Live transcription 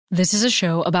This is a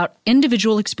show about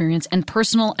individual experience and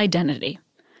personal identity.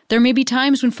 There may be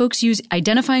times when folks use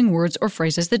identifying words or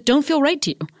phrases that don't feel right to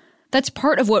you. That's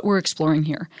part of what we're exploring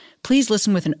here. Please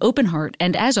listen with an open heart,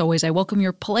 and as always, I welcome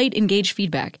your polite, engaged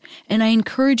feedback, and I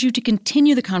encourage you to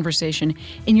continue the conversation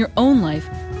in your own life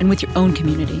and with your own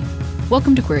community.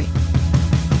 Welcome to Query.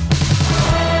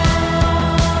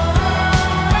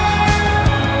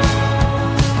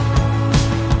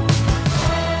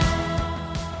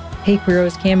 Hey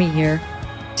Queeros, Cammy here.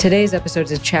 Today's episode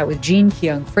is a chat with Jean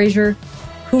Kyoung Frazier,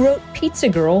 who wrote Pizza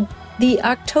Girl, the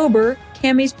October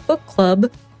Cammy's Book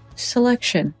Club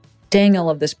selection. Dang, I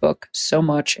love this book so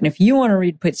much. And if you want to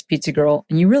read Pizza Girl,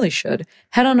 and you really should,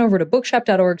 head on over to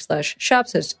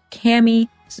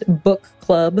bookshop.org/shops/Cammy's Book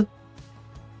Club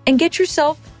and get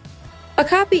yourself a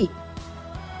copy.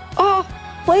 Oh,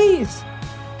 please.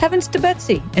 Heavens to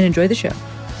Betsy, and enjoy the show.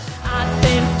 I've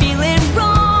been feeling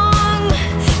wrong,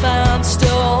 but I'm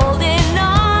still holding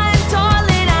on,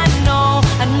 darling. I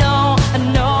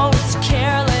know it's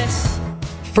careless.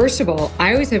 First of all,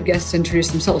 I always have guests introduce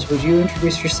themselves. Would you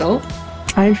introduce yourself?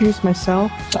 I introduce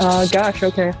myself.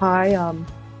 Okay. Hi,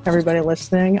 everybody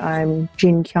listening. I'm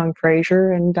Jean Kyoung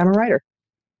Frazier, and I'm a writer.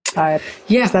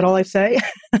 Is that all I say?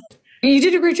 You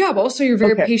did a great job. Also, you're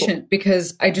very patient cool.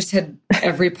 Because I just had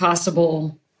every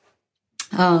possible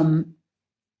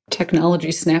technology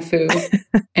snafu,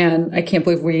 and I can't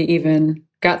believe we even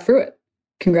got through it.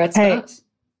 Congrats to us.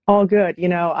 All good. You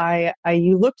know,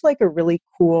 you looked like a really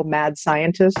cool mad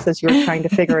scientist as you were trying to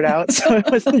figure it out. So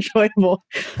it was enjoyable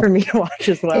for me to watch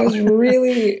as well. It was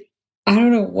really, I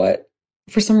don't know what,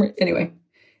 for some reason. Anyway,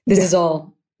 this is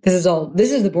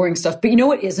the boring stuff. But you know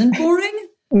what isn't boring?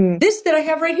 This that I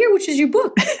have right here, which is your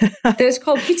book that is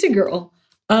called Pizza Girl.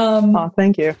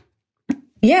 Thank you.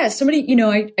 Yeah. Somebody,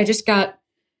 I just got,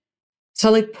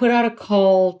 so I put out a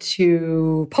call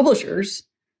to publishers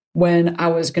when I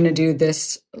was going to do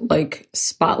this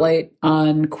spotlight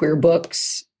on queer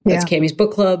books. That's Cammy's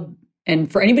Book Club. And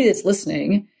for anybody that's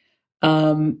listening,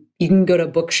 you can go to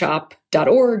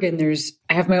bookshop.org and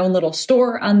I have my own little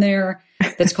store on there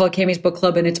that's called Cammy's Book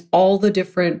Club. And it's all the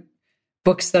different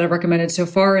books that I've recommended so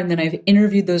far. And then I've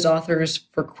interviewed those authors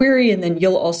for Query. And then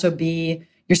you're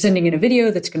sending in a video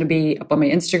that's going to be up on my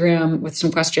Instagram with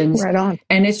some questions. Right on.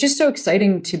 And it's just so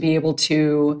exciting to be able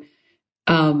to,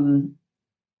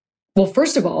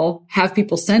 first of all, have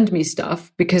people send me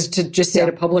stuff, because to just say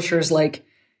to publishers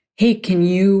hey, can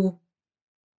you,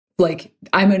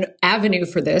 I'm an avenue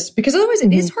for this, because otherwise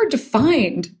it is hard to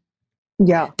find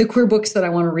the queer books that I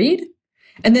want to read.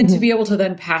 And then to be able to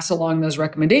then pass along those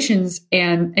recommendations.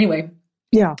 And anyway,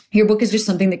 your book is just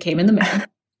something that came in the mail.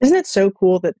 Isn't it so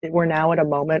cool that we're now at a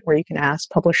moment where you can ask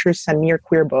publishers, send me your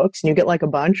queer books, and you get a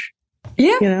bunch?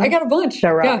 Yeah, I got a bunch. That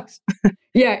rocks.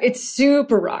 Yeah, it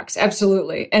super rocks.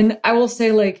 Absolutely. And I will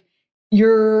say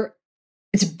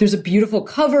there's a beautiful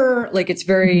cover. It's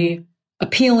very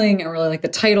appealing. I really like the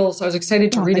title. So I was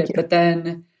excited to read it. But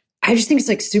then I just think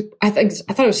it's super, I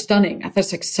thought it was stunning. I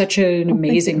thought it's such an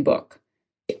amazing book.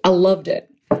 I loved it.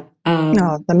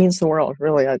 No, that means the world,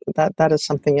 really. That is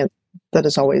something that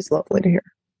is always lovely to hear.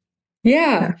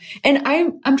 Yeah. And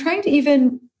I'm trying to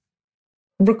even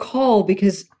recall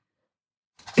because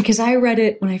I read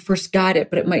it when I first got it,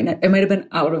 but it might have been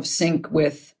out of sync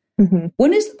with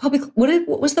when is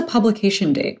what was the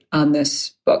publication date on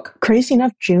this book? Crazy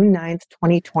enough, June 9th,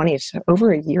 2020, so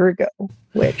over a year ago,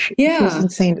 which is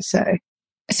insane to say.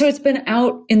 So it's been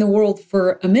out in the world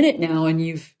for a minute now, and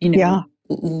you've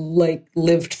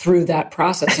lived through that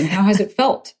process. And how has it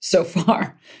felt so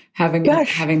far having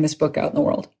this book out in the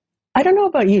world? I don't know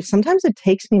about you. Sometimes it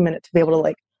takes me a minute to be able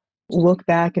to look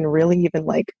back and really even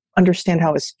understand how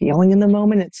I was feeling in the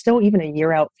moment. It's still, even a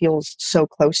year out, feels so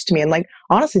close to me. And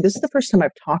honestly, this is the first time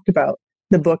I've talked about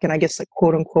the book in, I guess,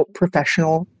 quote unquote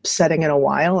professional setting in a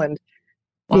while. And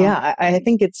I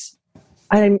think you're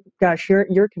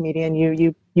a comedian.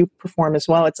 You perform as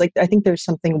well. It's I think there's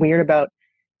something weird about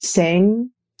saying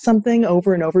something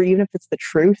over and over, even if it's the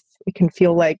truth. It can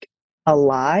feel like a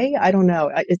lie. I don't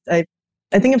know.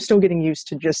 I think I'm still getting used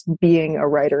to just being a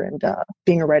writer and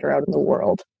being a writer out in the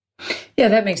world. Yeah,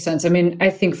 that makes sense. I mean, I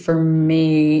think for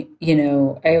me,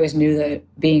 I always knew that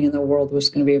being in the world was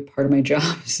going to be a part of my job.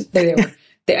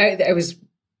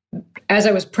 As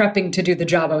I was prepping to do the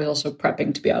job, I was also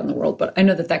prepping to be out in the world. But I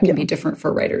know that can be different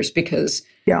for writers, because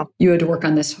you had to work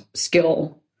on this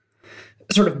skill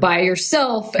sort of by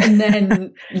yourself, and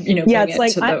then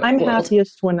it's I'm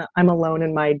happiest when I'm alone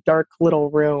in my dark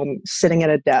little room sitting at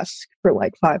a desk for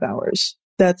 5 hours.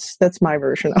 That's my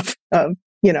version of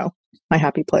my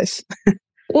happy place.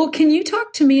 Well, can you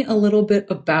talk to me a little bit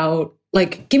about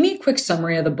like, give me a quick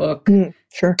summary of the book.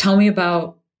 Sure. Tell me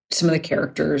about some of the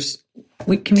characters.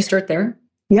 Can we start there?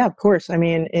 Yeah, of course. I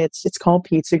mean, it's called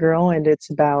Pizza Girl, and it's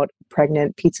about a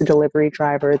pregnant pizza delivery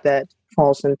driver that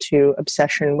falls into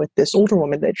obsession with this older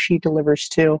woman that she delivers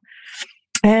to.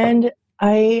 And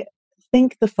I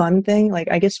think the fun thing, like,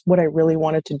 I guess what I really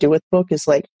wanted to do with the book is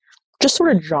like just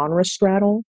sort of genre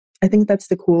straddle. I think that's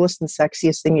the coolest and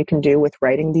sexiest thing you can do with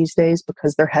writing these days,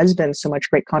 because there has been so much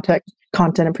great content,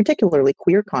 and particularly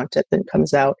queer content that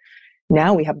comes out.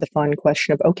 Now we have the fun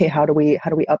question of, okay, how do we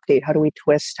update? How do we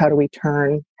twist? How do we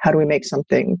turn? How do we make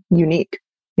something unique?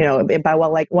 You know,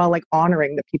 while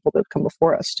honoring the people that have come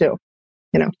before us too,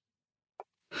 you know?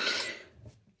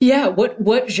 Yeah.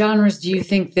 What genres do you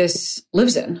think this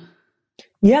lives in?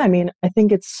 Yeah. I mean, I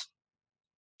think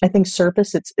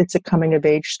surface, it's a coming of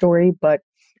age story, but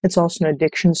it's also an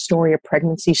addiction story, a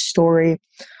pregnancy story,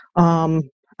 a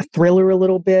thriller a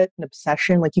little bit, an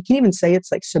obsession. Like, you can even say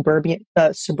it's like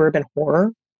suburban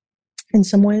horror in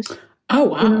some ways. Oh,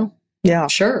 wow. You know? Yeah.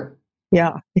 Sure.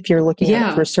 Yeah. If you're looking at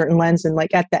it through a certain lens, and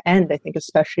like at the end, I think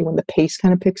especially when the pace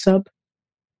kind of picks up.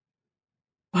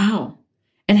 Wow.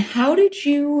 And how did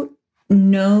you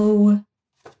know,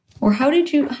 or how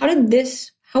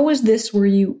was this where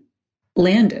you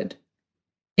landed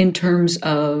in terms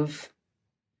of,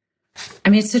 I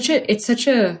mean, it's such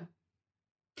a,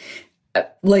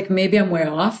 like, maybe I'm way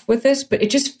off with this, but it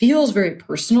just feels very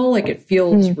personal. Like, it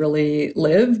feels really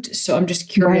lived. So I'm just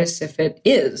curious if it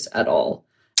is at all,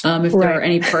 if there are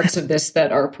any parts of this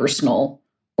that are personal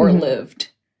or lived.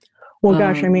 Well,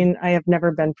 gosh, I mean, I have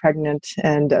never been pregnant,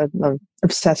 and I'm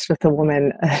obsessed with a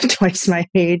woman twice my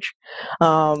age.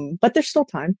 But there's still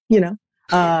time, you know.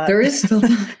 There is still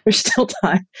time. There's still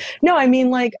time. No, I mean,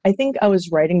 like, I think I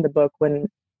was writing the book when,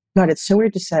 God, it's so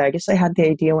weird to say. I guess I had the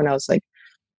idea when I was like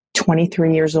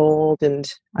 23 years old, and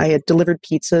I had delivered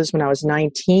pizzas when I was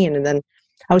 19. And then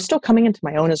I was still coming into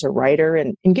my own as a writer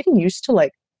and getting used to,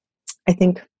 like, I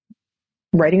think,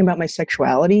 writing about my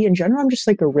sexuality in general. I'm just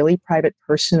like a really private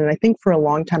person. And I think for a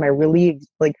long time, I really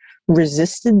like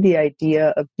resisted the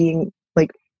idea of being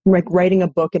like writing a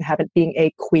book and have it being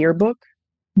a queer book.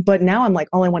 But now I'm like,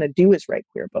 all I want to do is write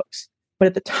queer books. But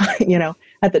at the time, you know,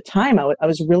 I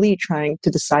was really trying to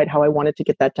decide how I wanted to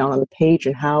get that down on the page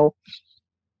and how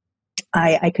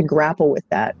I could grapple with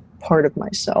that part of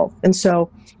myself. And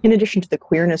so in addition to the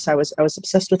queerness, I was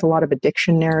obsessed with a lot of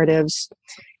addiction narratives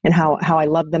and how I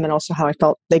loved them, and also how I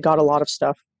felt they got a lot of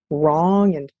stuff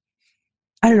wrong. And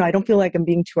I don't know, I don't feel like I'm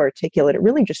being too articulate. It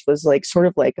really just was like sort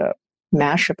of like a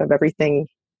mashup of everything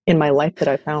in my life that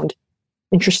I found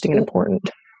interesting and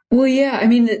important. Well, yeah, I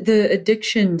mean, the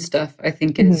addiction stuff, I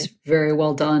think, is very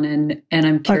well done. And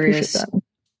I'm curious.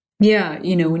 Yeah,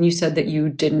 you know, when you said that you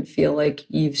didn't feel like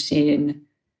you've seen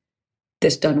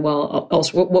this done well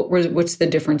elsewhere, what's the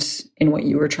difference in what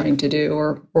you were trying to do,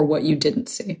 or what you didn't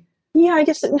see? Yeah, I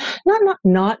guess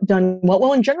not done well.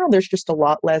 Well, in general, there's just a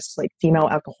lot less like female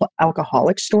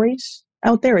alcoholic stories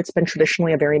out there. It's been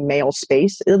traditionally a very male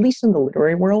space, at least in the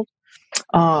literary world.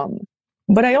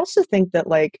 But I also think that,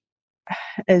 like,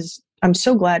 as I'm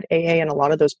so glad AA and a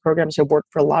lot of those programs have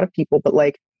worked for a lot of people, but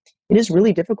like, it is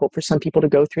really difficult for some people to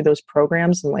go through those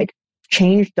programs, and like,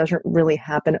 change doesn't really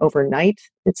happen overnight.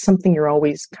 It's something you're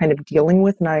always kind of dealing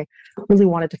with. And I really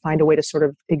wanted to find a way to sort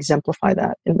of exemplify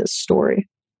that in this story.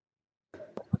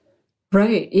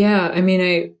 Right. Yeah. I mean,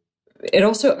 I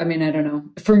don't know.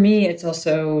 For me, it's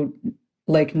also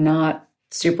like not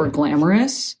super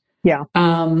glamorous. Yeah.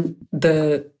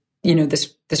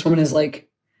 This woman is like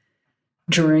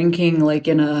drinking like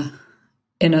in a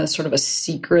sort of a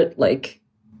secret, like,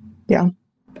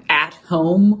 at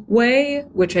home way,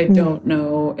 which I don't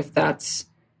know if that's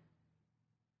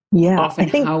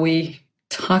often how we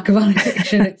talk about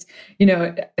addiction. It's, you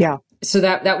know, so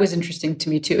that was interesting to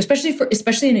me too,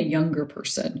 especially in a younger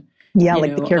person. Yeah.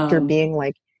 Like the character being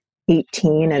like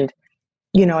 18. And,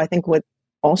 you know, I think what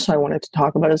also I wanted to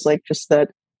talk about is like just that,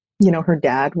 you know, her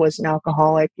dad was an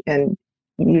alcoholic, and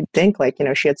you'd think like, you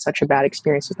know, she had such a bad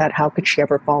experience with that. How could she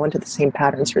ever fall into the same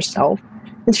patterns herself?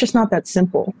 It's just not that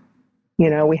simple. You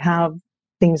know, we have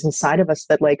things inside of us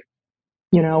that, like,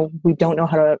 you know, we don't know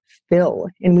how to fill.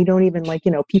 And we don't even, like,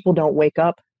 you know, people don't wake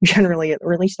up generally,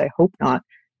 or at least I hope not,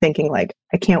 thinking like,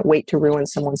 I can't wait to ruin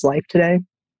someone's life today.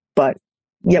 But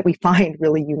yet we find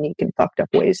really unique and fucked up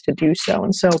ways to do so.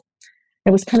 And so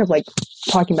it was kind of like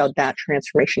talking about that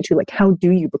transformation too. Like, how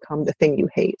do you become the thing you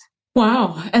hate?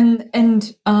 Wow.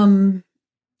 And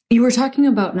you were talking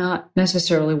about not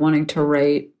necessarily wanting to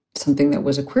write something that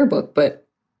was a queer book, but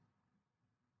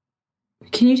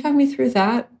can you talk me through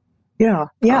that? Yeah.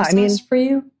 I mean, for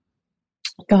you?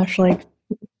 Gosh, like,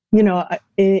 you know,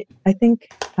 I think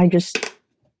I just,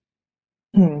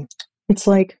 it's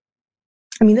like,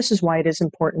 I mean, this is why it is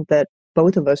important that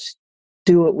both of us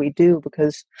do what we do,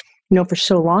 because, you know, for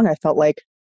so long I felt like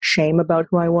shame about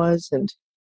who I was and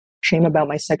shame about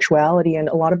my sexuality. And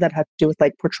a lot of that had to do with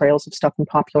like portrayals of stuff in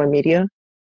popular media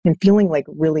and feeling like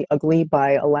really ugly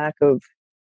by a lack of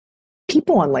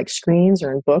people on like screens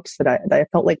or in books that I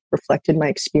felt like reflected my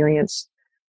experience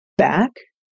back.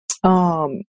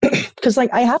 Because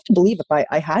like I have to believe if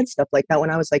I had stuff like that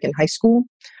when I was like in high school,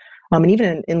 and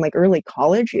even in like early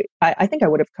college, I think I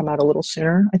would have come out a little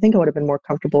sooner. I think I would have been more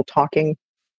comfortable talking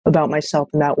about myself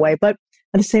in that way. But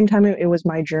at the same time, it was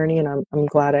my journey, and I'm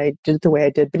glad I did it the way I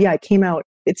did. But yeah, I came out.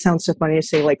 It sounds so funny to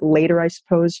say like later, I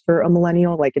suppose, for a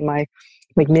millennial, like in my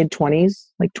like mid 20s,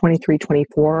 like 23,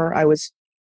 24. I was,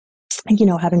 you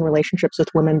know, having relationships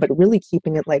with women, but really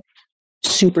keeping it like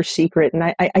super secret. And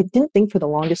I didn't think for the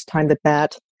longest time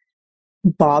that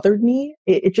bothered me.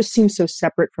 It just seemed so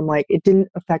separate from like, it didn't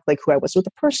affect like who I was with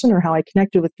a person or how I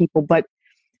connected with people, but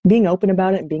being open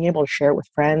about it and being able to share it with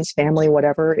friends, family,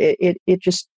 whatever, it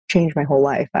just changed my whole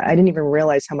life. I didn't even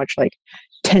realize how much like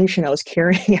tension I was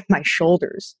carrying at my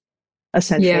shoulders,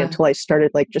 essentially, until I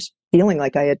started like just feeling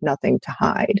like I had nothing to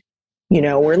hide, you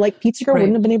know, where like Pizza Girl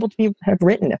wouldn't have been able to have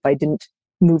written if I didn't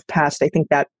move past, I think,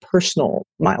 that personal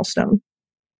milestone.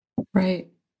 Right.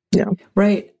 Yeah.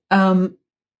 Right.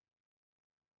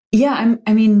 Yeah.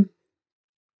 I mean,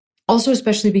 also,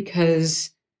 especially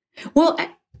because, well,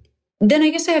 then I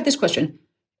guess I have this question.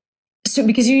 So,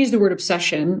 because you used the word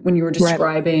obsession when you were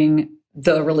describing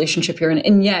the relationship here,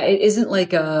 and yeah, it isn't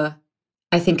like I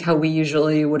think how we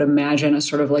usually would imagine a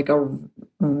sort of like a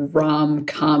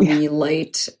rom-com-y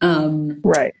light.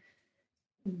 Right.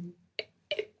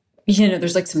 You know,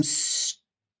 there's like some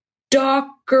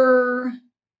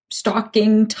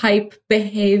stalking type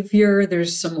behavior.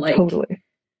 There's some like,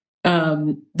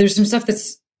 there's some stuff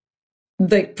that's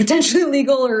like potentially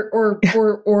illegal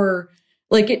or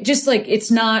like it just like, it's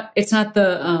not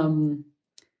the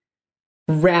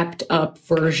wrapped up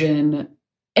version.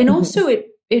 And also it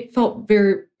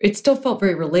still felt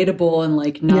very relatable and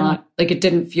like not like it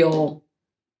didn't feel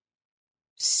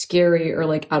scary or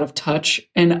like out of touch.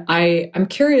 And I'm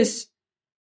curious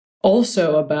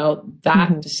also about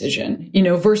that decision, you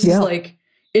know, versus like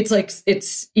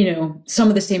it's, you know, some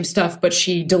of the same stuff, but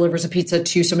she delivers a pizza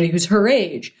to somebody who's her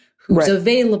age, who's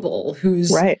available,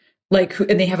 who's like,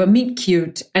 and they have a meet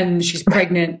cute and she's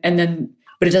pregnant and then,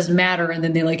 but it doesn't matter. And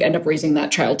then they like end up raising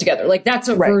that child together. Like that's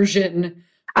a version.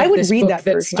 I would read that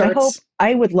version.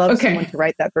 I would love someone to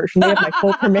write that version. They have my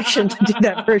full permission to do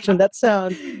that version. That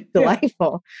sounds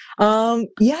delightful.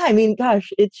 Yeah, I mean, gosh,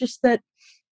 it's just that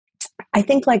I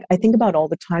think about all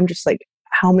the time, just like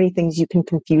how many things you can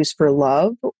confuse for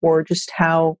love, or just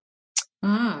how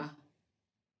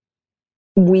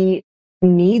we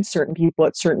need certain people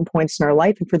at certain points in our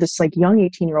life. And for this like young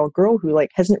 18-year-old girl who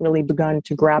like hasn't really begun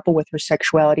to grapple with her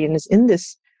sexuality and is in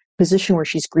this position where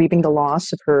she's grieving the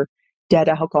loss of her dead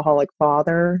alcoholic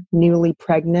father, newly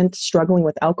pregnant, struggling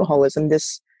with alcoholism,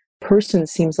 this person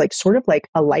seems like sort of like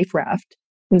a life raft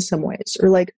in some ways. Or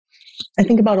like, I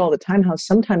think about all the time how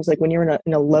sometimes like when you're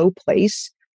in a low place,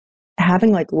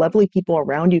 having like lovely people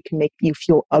around you can make you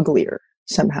feel uglier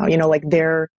somehow, you know, like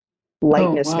their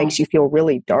lightness makes you feel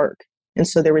really dark. And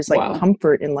so there was like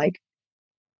comfort in like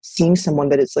seeing someone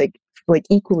that is like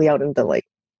equally out in the like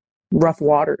rough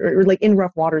water or like in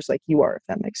rough waters like you are, if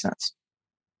that makes sense.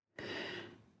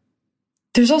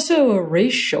 There's also a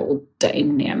racial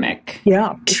dynamic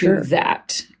to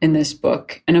that in this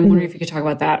book. And I'm wondering if you could talk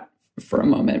about that for a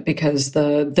moment, because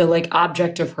the like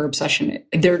object of her obsession,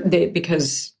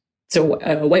 because it's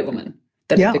a white woman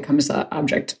that becomes the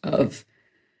object of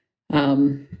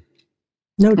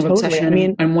obsession. I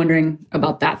mean, I'm wondering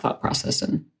about that thought process,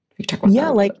 and if you talk about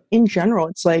that like in general,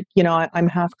 it's like, you know, I'm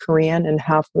half Korean and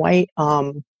half white.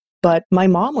 But my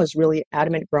mom was really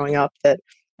adamant growing up that,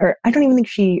 or I don't even think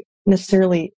she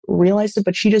necessarily realized it,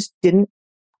 but she just didn't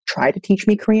try to teach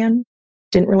me Korean,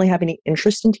 didn't really have any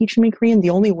interest in teaching me Korean. The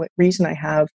only reason I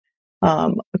have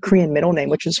a Korean middle name,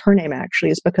 which is her name actually,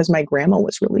 is because my grandma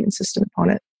was really insistent upon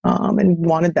it and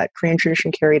wanted that Korean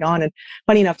tradition carried on. And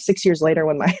funny enough, 6 years later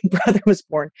when my brother was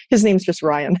born, his name's just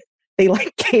Ryan. They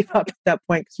like gave up at that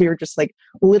point because we were just like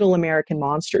little American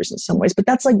monsters in some ways. But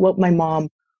that's like what my mom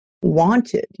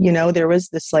wanted. You know, there was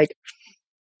this like,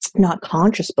 not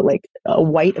conscious, but like a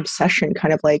white obsession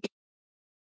kind of like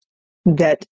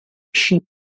that she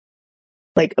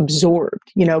like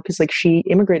absorbed, you know, because like she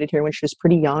immigrated here when she was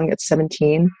pretty young at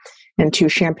 17. and to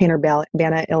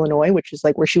Champaign-Urbana, Illinois, which is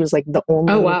like where she was like the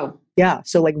only. Oh, wow. Yeah.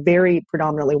 So like very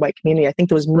predominantly white community. I think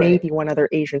there was maybe one other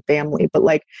Asian family, but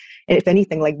like, if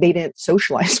anything, like they didn't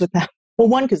socialize with them. Well,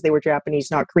 one, because they were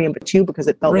Japanese, not Korean, but two, because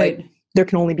it felt like there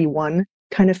can only be one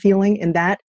kind of feeling. And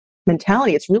that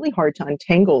mentality, it's really hard to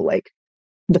untangle like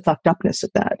the fucked upness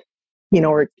of that, you know,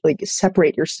 or like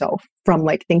separate yourself from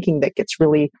like thinking that gets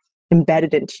really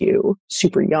embedded into you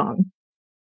super young,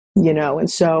 you know?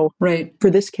 And so for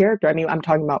this character, I mean, I'm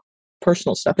talking about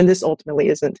personal stuff, and this ultimately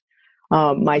isn't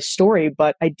my story,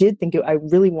 but I did think I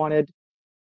really wanted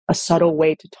a subtle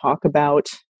way to talk about,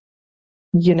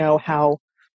 you know, how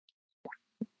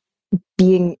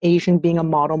being Asian, being a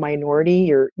model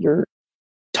minority, you're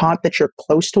taught that you're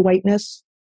close to whiteness,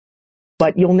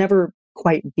 but you'll never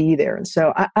quite be there. And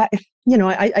so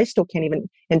I still can't even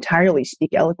entirely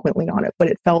speak eloquently on it, but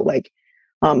it felt like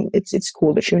it's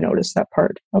cool that you noticed that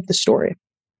part of the story.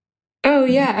 Oh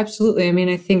yeah, absolutely. I mean,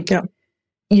 I think,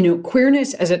 you know,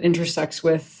 queerness as it intersects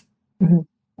with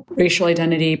racial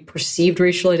identity, perceived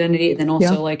racial identity, and then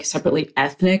also like separately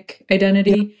ethnic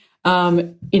identity.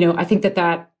 You know, I think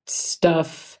that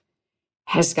stuff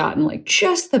has gotten like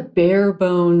just the bare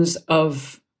bones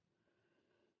of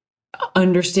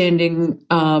understanding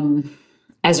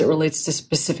as it relates to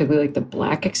specifically like the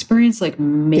Black experience. Like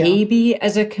maybe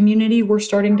as a community, we're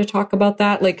starting to talk about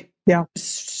that. Like,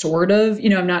 sort of, you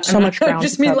know, I'm not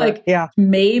just mean like,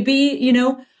 maybe, you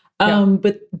know,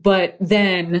 but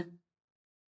then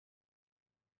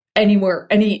anywhere,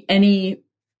 any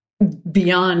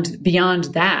beyond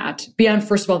that, beyond,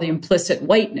 first of all, the implicit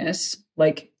whiteness,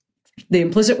 like the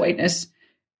implicit whiteness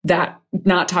that we're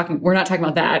not talking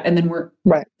about that. And then we're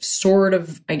sort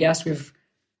of, I guess we've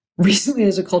recently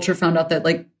as a culture found out that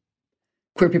like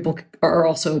queer people are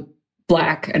also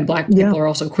Black and Black people are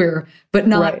also queer, but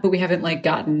but we haven't like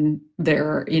gotten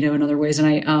there, you know, in other ways. And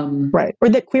I, or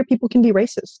that queer people can be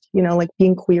racist, you know, like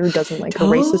being queer doesn't like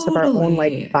erase us of our own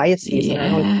like biases and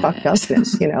our own fucked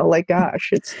upness, you know, like, gosh,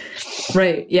 it's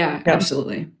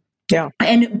absolutely. Yeah.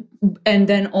 And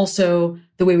then also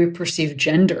the way we perceive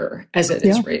gender as it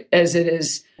is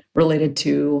related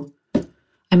to,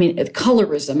 I mean,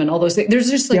 colorism and all those things.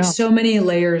 There's just like so many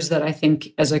layers that I think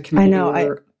as a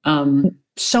community,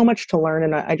 so much to learn.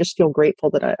 And I just feel grateful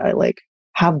that I like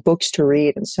have books to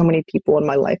read and so many people in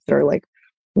my life that are like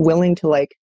willing to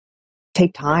like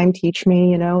take time, teach me,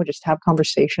 you know, just have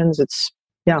conversations.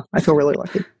 I feel really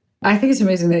lucky. I think it's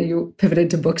amazing that you pivoted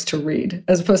to books to read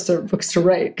as opposed to books to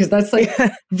write. Cause that's like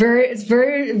it's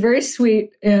very, very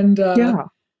sweet and,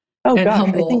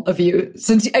 humble of you.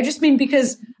 Since I just mean,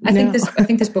 because I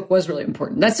think this book was really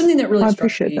important. That's something that really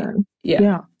struck me. That.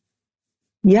 Yeah.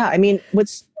 I mean,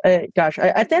 at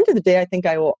the end of the day, I think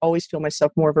I will always feel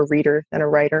myself more of a reader than a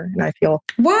writer. And I feel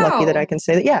lucky that I can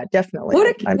say that. Yeah, definitely.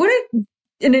 What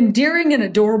an endearing and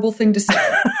adorable thing to say.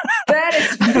 That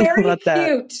is very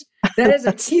cute. That is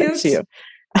a cute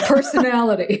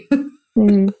personality.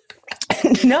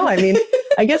 No, I mean,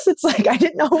 I guess it's like, I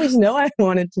didn't always know I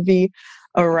wanted to be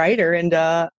a writer. And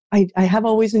I have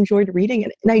always enjoyed reading.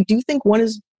 And I do think one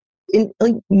is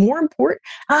more important.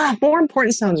 More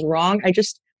important sounds wrong. I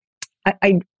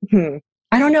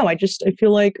don't know. I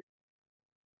feel like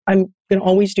I'm going to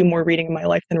always do more reading in my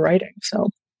life than writing.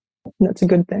 So that's a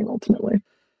good thing ultimately.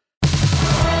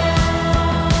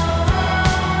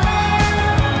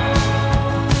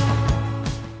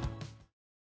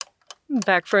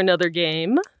 Back for another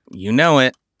game. You know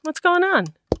it. What's going on?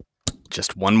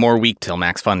 Just one more week till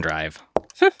Max Fun Drive.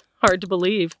 Hard to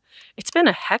believe. It's been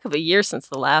a heck of a year since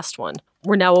the last one.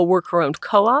 We're now a worker-owned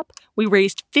co-op. We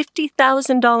raised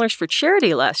 $50,000 for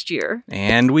charity last year.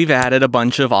 And we've added a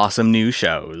bunch of awesome new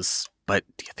shows. But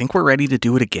do you think we're ready to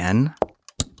do it again?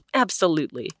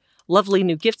 Absolutely. Lovely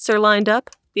new gifts are lined up.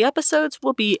 The episodes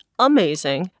will be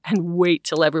amazing. And wait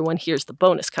till everyone hears the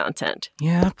bonus content.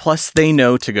 Yeah, plus they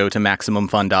know to go to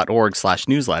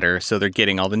MaximumFun.org/newsletter, so they're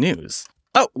getting all the news.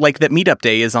 Oh, like that meetup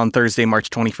day is on Thursday, March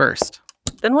 21st.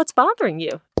 Then what's bothering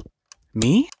you?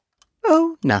 Me?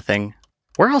 Oh, nothing.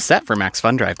 We're all set for Max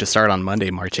Fun Drive to start on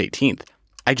Monday, March 18th.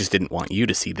 I just didn't want you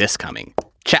to see this coming.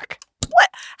 Check. What?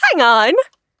 Hang on.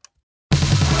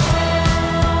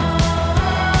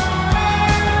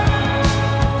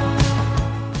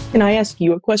 Can I ask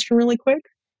you a question really quick?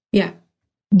 Yeah.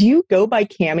 Do you go by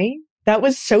Cammy? That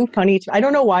was so funny. I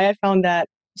don't know why I found that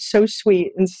so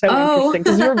sweet and so interesting,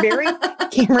 because you're very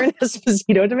Cameron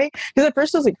Esposito to me. Because at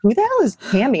first I was like, who the hell is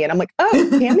Cammy? And I'm like, oh,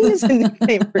 Cammy is a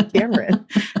nickname for Cameron.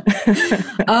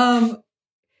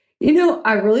 You know,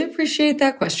 I really appreciate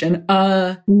that question.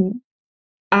 I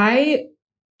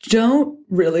don't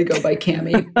really go by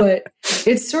Cammy, but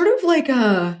it's sort of like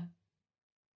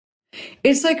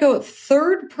It's like a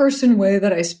third person way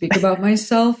that I speak about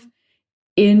myself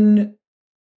in,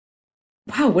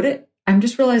 I'm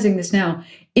just realizing this now,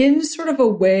 in sort of a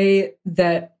way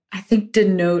that I think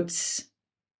denotes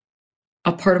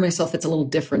a part of myself that's a little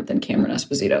different than Cameron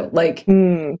Esposito. Like,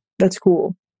 that's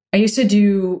cool. I used to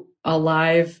do a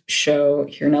live show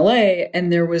here in LA,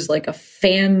 and there was like a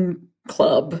fan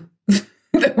club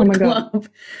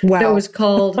that was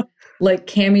called like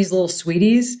Cammy's Little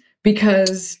Sweeties,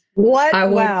 because I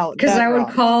would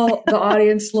call the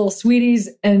audience little sweeties.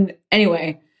 And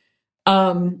anyway,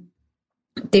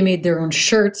 they made their own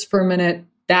shirts for a minute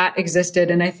that existed.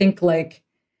 And I think like,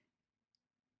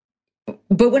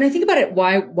 but when I think about it,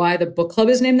 why the book club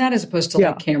is named that as opposed to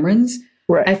like Cameron's,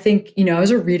 right. I think, I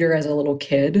was a reader as a little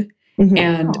kid. Mm-hmm.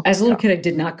 And as a little kid, I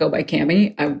did not go by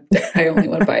Cammy. I only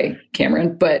went by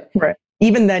Cameron, but right.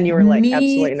 Even then you were like,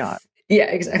 absolutely not. Yeah,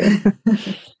 exactly.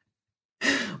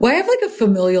 Well, I have like a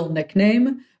familial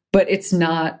nickname, but it's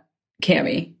not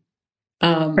Cammy.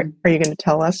 Are you going to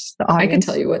tell us, the audience? I can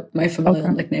tell you what my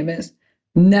familial nickname is.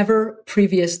 Never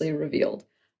previously revealed.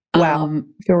 Wow.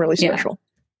 I feel really special.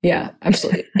 Yeah,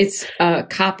 absolutely. It's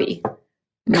Copy.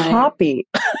 Copy.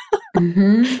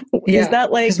 Mm-hmm. Is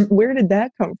that like, where did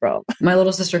that come from? My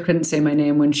little sister couldn't say my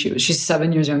name when she's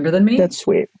 7 years younger than me. That's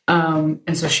sweet. And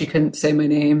so she couldn't say my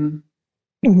name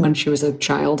when she was a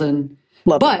child. And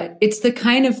but it's the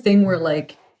kind of thing where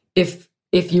like, if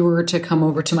you were to come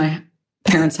over to my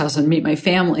parents' house and meet my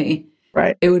family,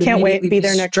 right? It would can't wait. Be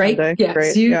there next Sunday. Yeah,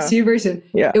 great. See you very soon.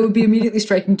 Yeah, it would be immediately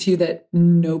striking to you that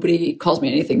nobody calls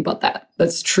me anything but that.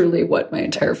 That's truly what my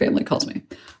entire family calls me.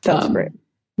 That's great.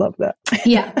 Love that.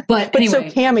 Yeah, but anyway. So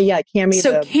Cammy.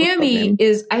 So Cammy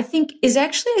is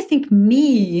actually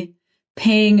me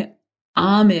paying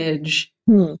homage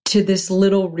to this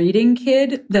little reading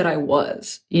kid that I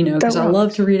was, because I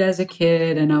loved to read as a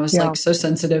kid, and I was like so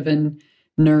sensitive and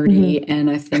nerdy, and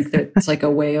I think that it's like a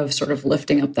way of sort of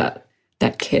lifting up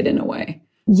that kid in a way.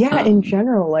 Yeah, in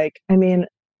general, like, I mean,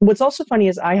 what's also funny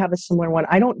is I have a similar one.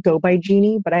 I don't go by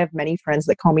Jeannie, but I have many friends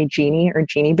that call me Jeannie or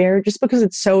Jeannie Bear, just because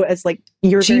it's so, as like,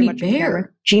 you're Jeannie very much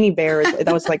Bear. Jeannie Bear.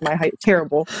 That was like my height.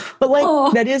 Terrible. But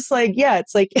like, that is like,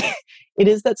 it's like, it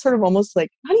is that sort of almost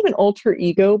like, not even alter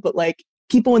ego, but like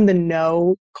people in the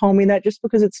know call me that just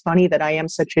because it's funny that I am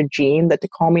such a Jean that to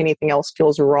call me anything else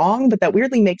feels wrong, but that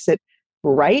weirdly makes it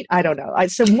right. I don't know.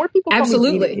 So more people call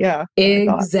absolutely. Me Jeannie. Yeah.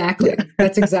 Exactly. Yeah.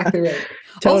 That's exactly right.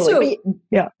 Totally.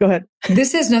 Also, go ahead.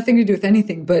 This has nothing to do with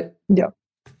anything, but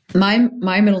my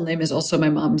middle name is also my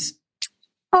mom's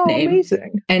name.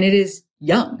 Amazing. And it is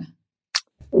Young.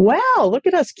 Wow, look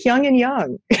at us, Kyoung and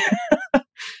Young.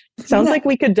 Sounds like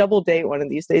we could double date one of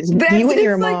these days. You and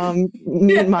your mom,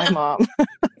 me and my mom.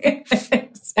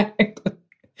 Exactly.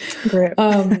 Great.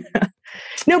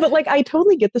 No, but like I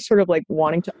totally get this sort of like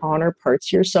wanting to honor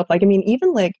parts of yourself. Like, I mean,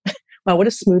 even like, wow, what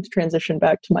a smooth transition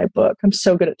back to my book. I'm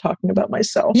so good at talking about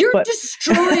myself. You're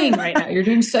destroying right now. You're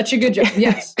doing such a good job.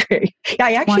 Yes. Great. Yeah,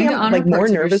 I actually am like more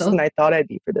nervous than I thought I'd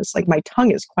be for this. Like my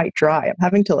tongue is quite dry. I'm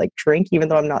having to like drink even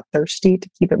though I'm not thirsty to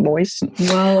keep it moist.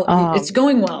 Well, it's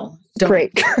going well.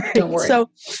 Great. Don't worry. So,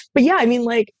 but yeah, I mean,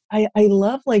 like I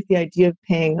love like the idea of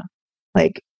paying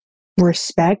like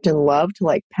respect and love to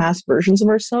like past versions of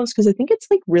ourselves, because I think it's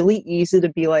like really easy to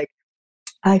be like,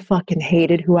 I fucking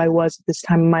hated who I was at this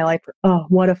time in my life, or oh,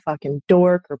 what a fucking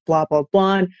dork, or blah blah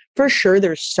blah. And for sure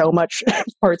there's so much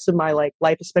parts of my like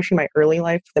life, especially my early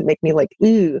life, that make me like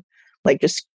like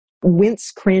just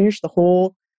wince, cringe, the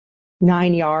whole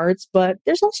 9 yards. But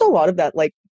there's also a lot of that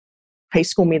like high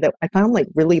school me that I found like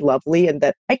really lovely and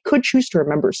that I could choose to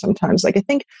remember sometimes. Like I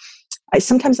think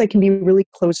sometimes I can be really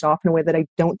closed off in a way that I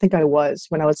don't think I was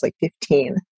when I was like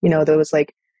 15. There was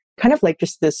like kind of like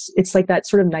just this, it's like that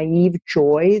sort of naive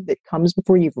joy that comes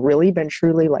before you've really been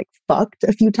truly like fucked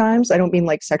a few times. I don't mean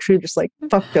like sexually, just like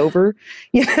fucked over,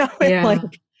 Yeah.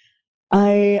 Like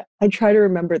I try to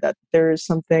remember that there is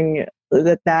something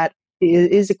that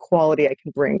is a quality I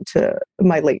can bring to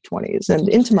my late 20s and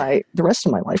into the rest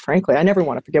of my life. Frankly, I never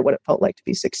want to forget what it felt like to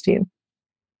be 16.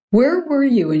 Where were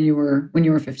you when you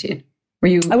were 15?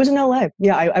 I was in LA.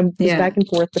 Yeah, I was back and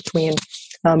forth between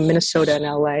Minnesota and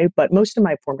LA, but most of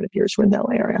my formative years were in the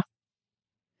LA area.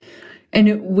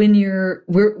 And when you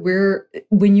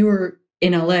were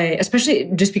in LA,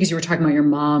 especially just because you were talking about your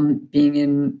mom being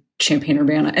in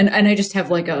Champaign-Urbana, and I just have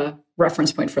like a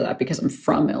reference point for that because I'm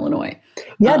from Illinois.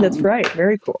 Yeah, that's right.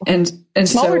 Very cool. And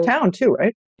smaller town too,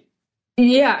 right?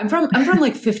 Yeah, I'm from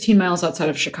like 15 miles outside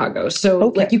of Chicago, so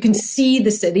like you can see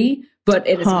the city, but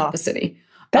it is not the city.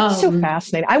 That's so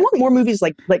fascinating. I want more movies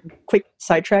like quick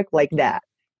sidetrack like that,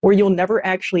 where you'll never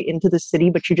actually into the city,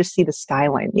 but you just see the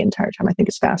skyline the entire time. I think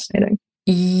it's fascinating.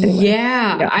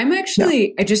 Yeah, I'm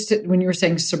actually, I just, when you were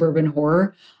saying suburban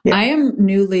horror, I am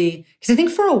newly, because I think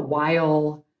for a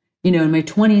while, you know, in my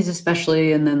 20s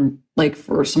especially, and then like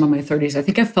for some of my 30s, I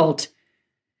think I felt,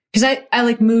 because I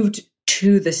like moved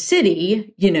to the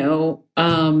city, you know,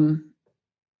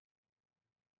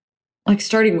 like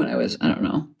starting when I was, I don't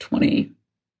know, 21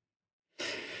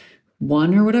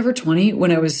 or whatever, 20,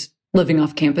 when I was living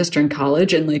off campus during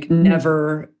college and like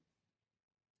never.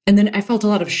 And then I felt a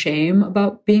lot of shame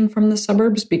about being from the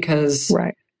suburbs because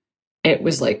it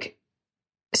was like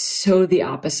so the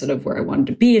opposite of where I wanted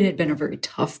to be. It had been a very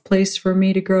tough place for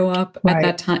me to grow up at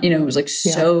that time. You know, it was like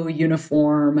so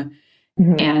uniform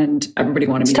and everybody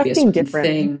wanted me to be a certain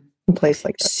thing. In place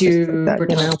like that. Super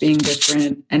tough being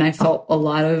different. And I felt a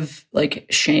lot of like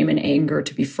shame and anger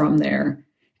to be from there.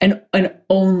 And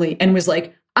was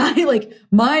like,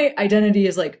 my identity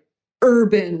is like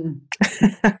urban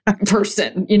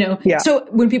person, you know? So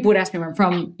when people would ask me where I'm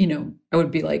from, you know, I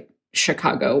would be like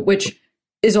Chicago, which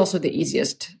is also the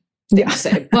easiest thing to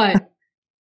say. But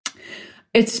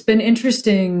it's been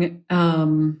interesting,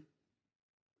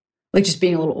 like just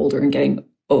being a little older and getting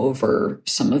over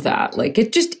some of that. Like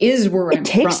it just is where I'm from. It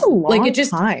takes a long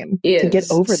time to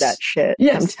get over that shit.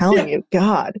 I'm telling you,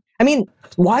 God. I mean,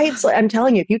 I'm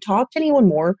telling you, if you talk to anyone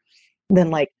more than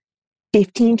like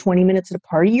 15, 20 minutes at a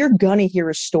party, you're gonna hear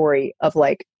a story of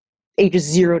like ages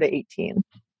 0 to 18.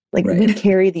 Like we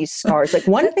carry these scars. Like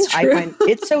one thing I find,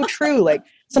 it's so true. Like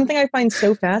something I find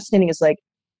so fascinating is like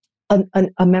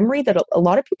a memory that a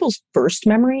lot of people's first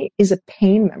memory is a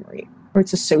pain memory, or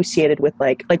it's associated with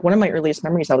like one of my earliest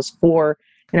memories, I was 4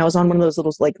 and I was on one of those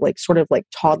little like sort of like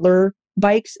toddler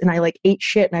bikes and I like ate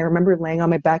shit and I remember laying on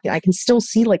my back and I can still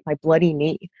see like my bloody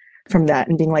knee from that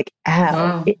and being like,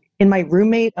 ow. And my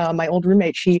roommate, my old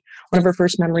roommate, one of her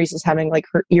first memories is having like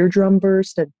her eardrum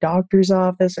burst at a doctor's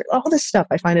office, all this stuff.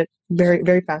 I find it very,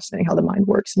 very fascinating how the mind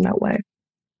works in that way.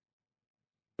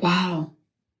 Wow.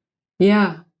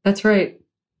 Yeah, that's right.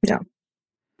 Yeah.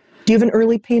 Do you have an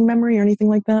early pain memory or anything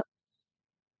like that?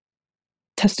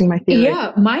 Testing my theory.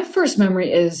 Yeah, my first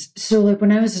memory is, so like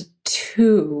when I was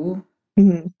 2,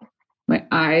 my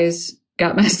eyes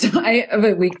got messed up. I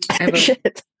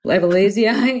have a lazy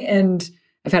eye and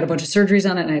I've had a bunch of surgeries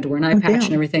on it and I had to wear an eye patch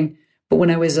and everything. But when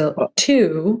I was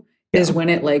 2 is when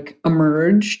it like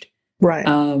emerged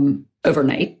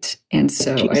overnight. And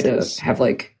so I had to have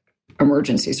like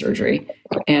emergency surgery.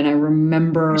 And I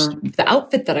remember the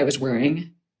outfit that I was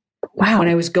wearing when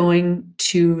I was going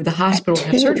to the hospital to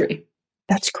have surgery.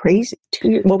 That's crazy.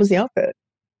 What was the outfit?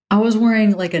 I was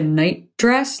wearing like a night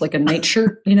dress, like a night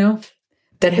shirt, you know,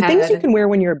 that the things you can wear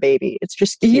when you're a baby. It's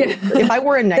just cute. Yeah. If I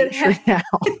wore a night shirt now.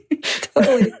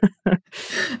 Totally.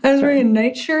 I was wearing a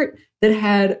night shirt that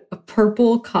had a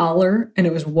purple collar and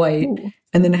it was white. Ooh.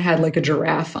 And then it had like a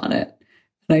giraffe on it.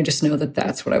 And I just know that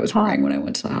that's what I was wearing when I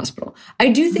went to the hospital. I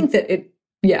do think that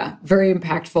very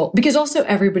impactful because also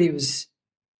everybody was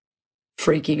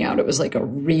freaking out. It was like a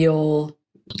real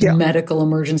medical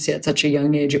emergency at such a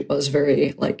young age. It was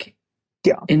very like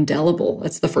indelible.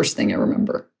 That's the first thing I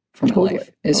remember from my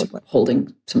life is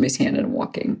holding somebody's hand and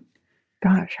walking.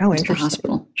 Gosh, how interesting. The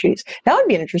hospital. Jeez. That would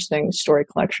be an interesting story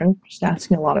collection. Just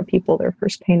asking a lot of people their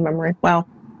first pain memory. Wow.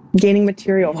 Gaining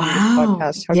material from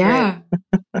this podcast. How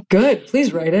great. Good.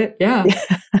 Please write it. Yeah.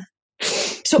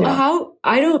 So how,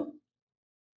 I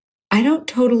don't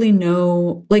totally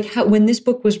know, like how, when this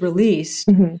book was released,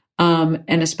 and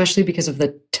especially because of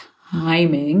the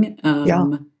timing,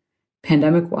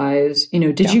 pandemic wise, you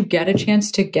know, did you get a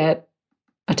chance to get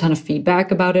a ton of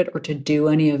feedback about it or to do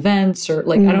any events or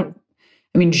like,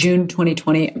 June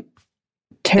 2020,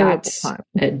 that's time.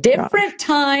 A different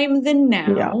time than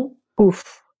now. Yeah.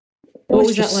 Oof. What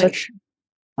was that like? Such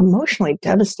emotionally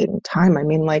devastating time. I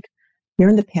mean, like you're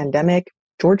in the pandemic.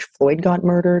 George Floyd got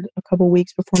murdered a couple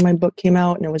weeks before my book came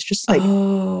out. And it was just like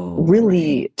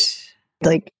really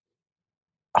like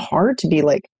hard to be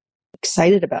like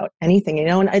excited about anything, you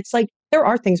know? And it's like, there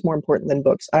are things more important than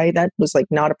books. That was like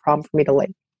not a problem for me to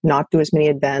like not do as many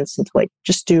events and to like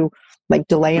just do like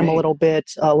delay them a little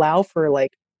bit, allow for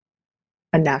like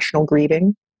a national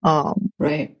grieving.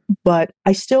 But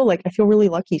I still like, I feel really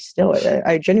lucky still.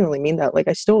 I genuinely mean that. Like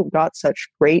I still got such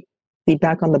great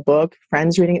feedback on the book,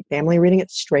 friends reading it, family reading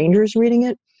it, strangers reading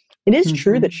it. It is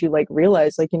true that you like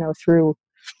realize like, you know, through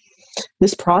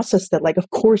this process that like, of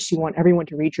course you want everyone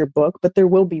to read your book, but there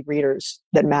will be readers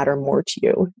that matter more to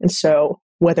you. And so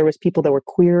whether it was people that were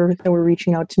queer that were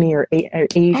reaching out to me or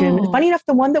Asian, funny enough,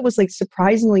 the one that was like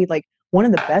surprisingly like one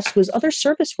of the best was other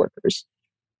service workers,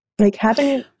 like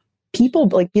having people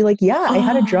like be like, I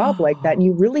had a job like that. And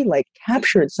you really like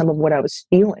captured some of what I was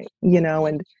feeling, you know,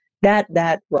 and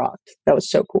That rocked. That was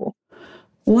so cool.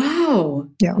 Wow.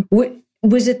 Yeah. What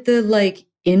was it, the like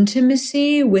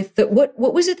intimacy with the what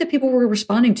was it that people were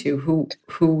responding to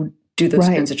who do those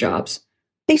Right. kinds of jobs?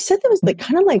 They said that was like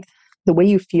kind of like the way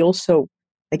you feel, so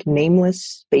like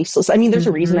nameless, faceless. I mean, there's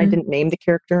a reason I didn't name the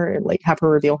character and like have her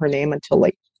reveal her name until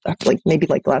like after like maybe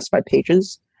like the last 5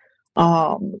 pages.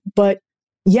 But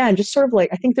yeah, and just sort of like,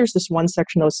 I think there's this one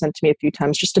section that was sent to me a few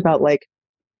times just about like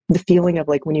the feeling of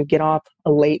like when you get off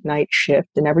a late night shift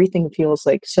and everything feels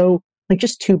like so like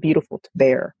just too beautiful to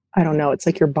bear. I don't know. It's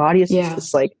like your body is just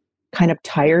this like kind of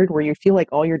tired where you feel like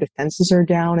all your defenses are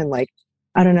down and like,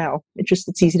 I don't know.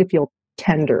 It's easy to feel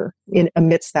tender in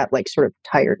amidst that like sort of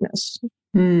tiredness.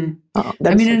 I mean,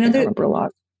 another, I remember a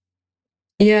lot.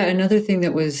 Yeah. Another thing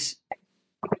that was,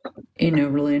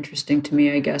 really interesting to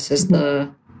me, I guess, is because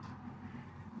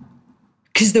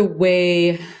the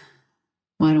way,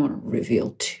 well, I don't want to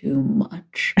reveal too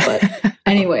much, but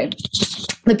anyway,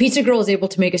 the pizza girl is able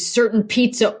to make a certain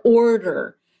pizza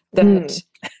order that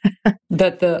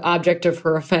the object of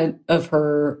her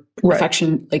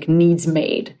affection like needs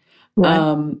made.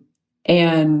 Right.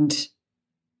 And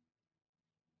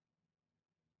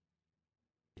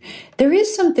there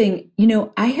is something,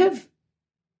 I've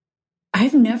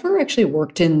never actually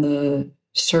worked in the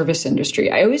service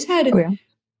industry. I always had,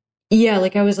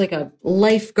 like I was like a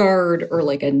lifeguard or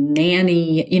like a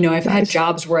nanny. I've had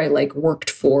jobs where I like worked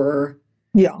for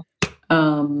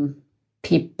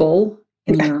people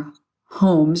in their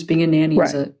homes. Being a nanny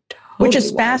is a totally which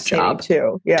is fascinating job.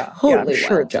 Too. Yeah, totally I'm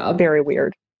sure it's job. Very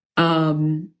weird.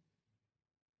 And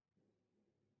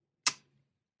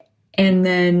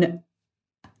then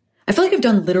I feel like I've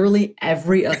done literally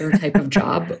every other type of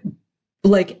job,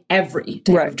 like every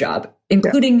type of job,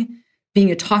 including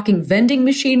being a talking vending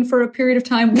machine for a period of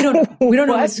time. We don't know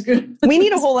what's good. We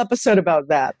need a whole episode about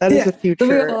that. That is a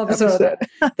future episode.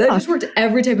 I just worked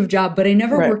every type of job, but I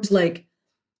never worked like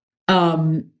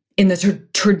in the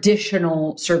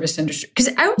traditional service industry.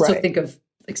 Because I also think of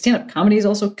like stand-up comedy is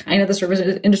also kind of the service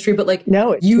industry, but like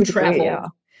you travel.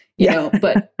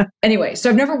 But anyway, so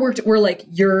I've never worked where like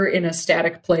you're in a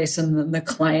static place and then the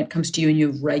client comes to you and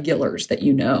you have regulars that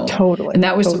you know. Totally. And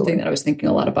that was something that I was thinking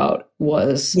a lot about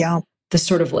was the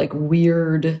sort of like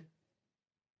weird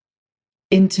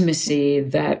intimacy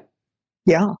that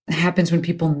happens when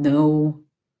people know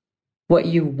what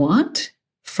you want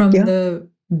from the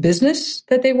business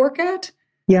that they work at.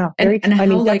 Yeah. And how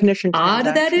like odd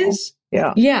that is.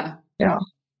 Yeah. Yeah. Yeah.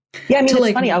 Yeah. I mean,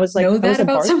 it's funny. I was like, know that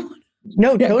about someone.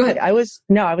 No, totally. I was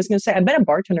going to say, I've been a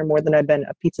bartender more than I've been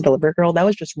a pizza delivery girl. That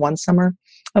was just one summer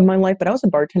of my life, but I was a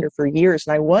bartender for years.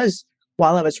 And I was,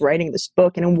 while I was writing this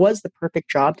book, and it was the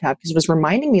perfect job to have because it was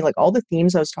reminding me like all the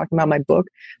themes I was talking about in my book,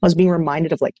 I was being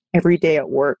reminded of like every day at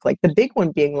work, like the big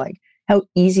one being like how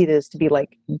easy it is to be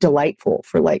like delightful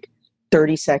for like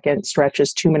 30-second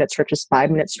stretches, 2-minute stretches,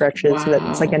 5-minute stretches. And that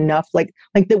it's like enough, like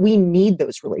that we need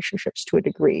those relationships to a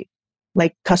degree.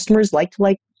 Like customers like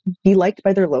to be liked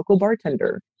by their local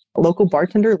bartender. A local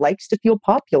bartender likes to feel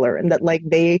popular and that like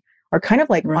they are kind of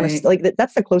like honest, like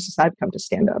that's the closest I've come to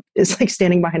stand up is like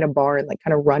standing behind a bar and like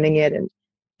kind of running it and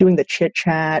doing the chit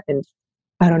chat. And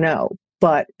I don't know,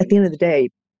 but at the end of the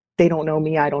day, they don't know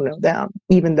me. I don't know them,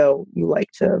 even though you like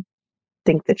to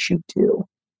think that you do.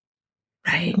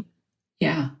 Right.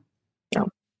 Yeah.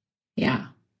 Yeah.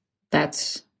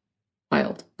 That's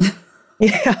wild.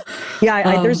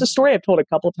 There's a story I've told a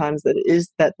couple of times that is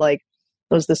that like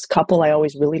there was this couple I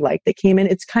always really liked that came in.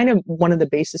 It's kind of one of the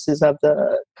bases of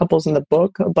the couples in the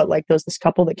book, but like there was this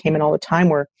couple that came in all the time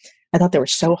where I thought they were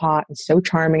so hot and so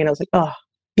charming, and I was like, oh,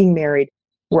 being married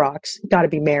rocks. Got to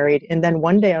be married. And then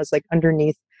one day I was like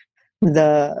underneath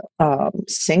the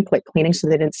sink, like cleaning, so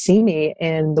they didn't see me.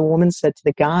 And the woman said to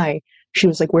the guy, she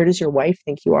was like, "Where does your wife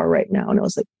think you are right now?" And I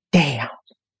was like, "Damn."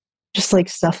 Just like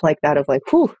stuff like that of like,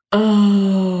 whew.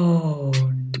 Oh,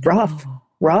 rough.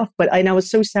 But I was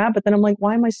so sad, but then I'm like,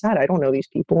 why am I sad? I don't know these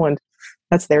people and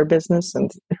that's their business. And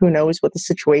who knows what the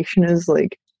situation is.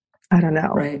 Like, I don't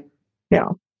know. Right.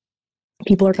 Yeah.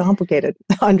 People are complicated.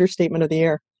 Understatement of the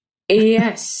year.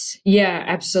 Yes. Yeah,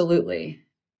 absolutely.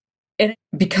 And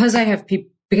because I have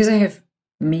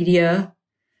media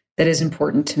that is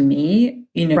important to me,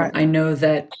 I know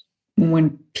that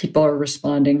when people are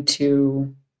responding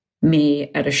to me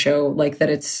at a show, like that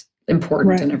it's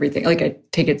important and everything. Like I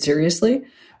take it seriously,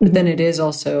 but then it is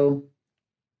also,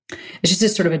 it's just a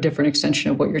sort of a different extension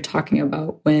of what you're talking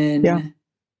about when,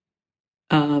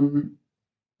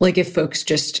 like if folks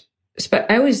just,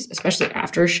 I always, especially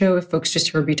after a show, if folks just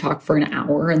heard me talk for an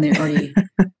hour and they already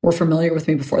were familiar with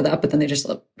me before that, but then they just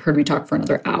heard me talk for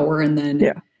another hour and then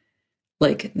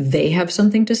like they have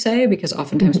something to say, because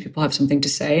oftentimes people have something to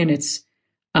say, and it's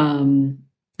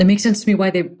it makes sense to me why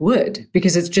they would,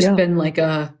 because it's just been like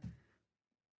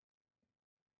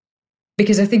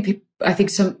because I think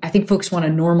folks want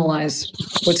to normalize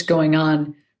what's going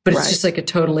on, but it's just like a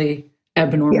totally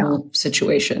abnormal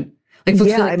situation. Like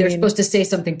folks feel like they're supposed to say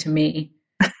something to me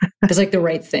that's like the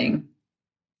right thing.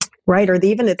 Right. Or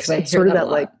even it's sort of that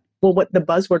like, well, what the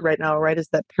buzzword right now, right, is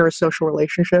that parasocial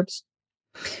relationships.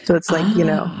 So it's like,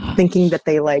 thinking that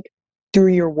they like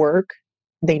through your work,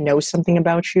 they know something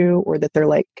about you, or that they're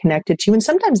like connected to you. And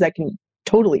sometimes that can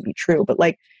totally be true, but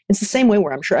like, it's the same way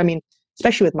where I'm sure, I mean,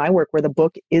 especially with my work where the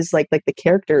book is like the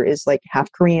character is like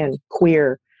half Korean,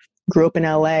 queer, grew up in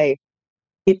LA.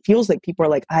 It feels like people are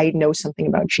like, I know something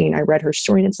about Jean. I read her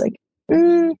story, and it's like,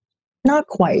 not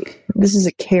quite. This is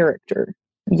a character,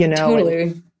 Totally.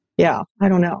 And, I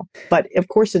don't know. But of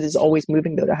course it is always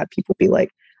moving though to have people be like,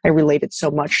 I related so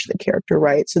much to the character,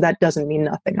 right? So that doesn't mean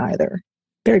nothing either.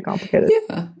 Very complicated.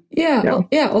 Yeah. Well,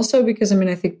 also because, I mean,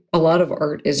 I think a lot of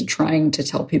art is trying to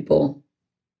tell people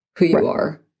who you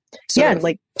are. So and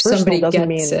like personal doesn't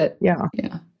mean it. Yeah.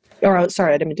 Or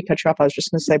sorry, I didn't mean to cut you off. I was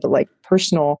just going to say, but like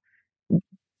personal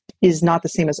is not the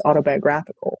same as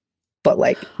autobiographical, but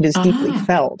like it is deeply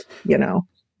felt,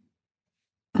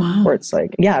 Wow. Where it's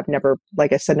like, I've never,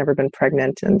 like I said, never been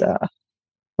pregnant and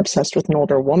obsessed with an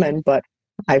older woman, but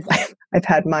I've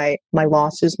had my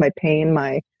losses, my pain,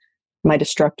 my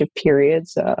destructive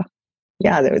periods.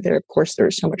 There of course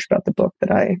there's so much about the book that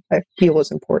I feel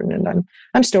is important, and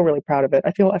I'm still really proud of it.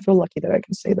 I feel lucky that I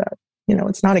can say that.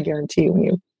 It's not a guarantee when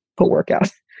you put work out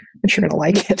that you're going to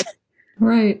like it.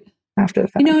 Right. After the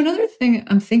fact. Another thing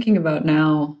I'm thinking about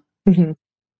now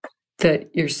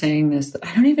that you're saying this,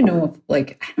 I don't even know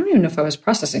if I was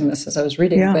processing this as I was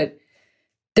reading, but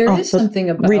there is something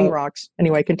about reading rocks.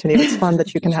 Anyway, continue. It's fun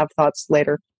that you can have thoughts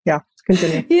later. Yeah,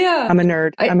 continue. Yeah. I'm a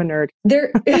nerd.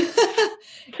 There,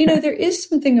 there is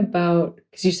something about,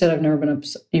 because you said you've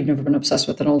never been obsessed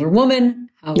with an older woman.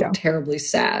 How terribly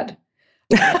sad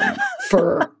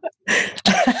for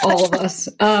all of us.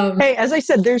 Hey, as I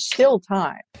said, there's still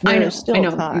time. There's still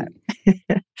time.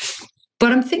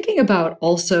 But I'm thinking about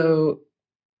also,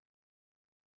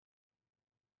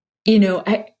 and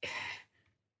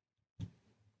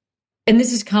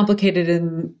this is complicated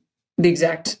in the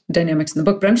exact dynamics in the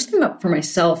book, but I'm just thinking about for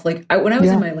myself, like when I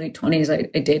was in my late 20s,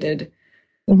 I dated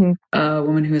a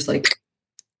woman who was like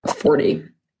 40.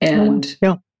 And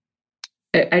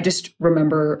I just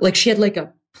remember, like, she had like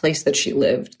a place that she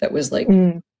lived that was like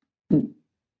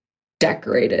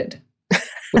decorated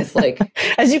with like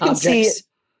as you can objects. see,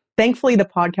 thankfully the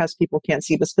podcast people can't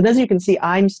see this, but as you can see,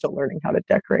 I'm still learning how to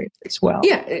decorate as well.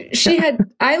 Yeah, she had.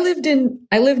 I lived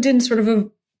in sort of a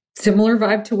similar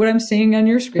vibe to what I'm seeing on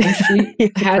your screen.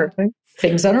 She had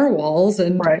things on her walls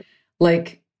and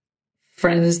like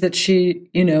friends that she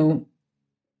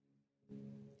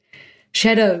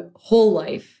had a whole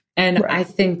life. And I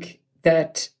think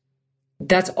that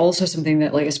that's also something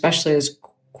that, like, especially as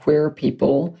queer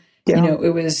people,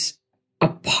 it was a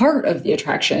part of the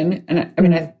attraction. And I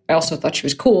mean, I also thought she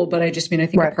was cool, but I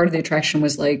think a part of the attraction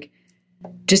was like,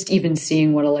 just even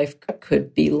seeing what a life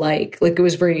could be like. Like, it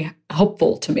was very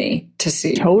helpful to me to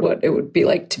see what it would be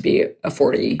like to be a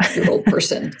 40-year-old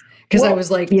person. Because I was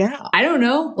like, I don't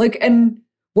know. Like, and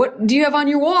what do you have on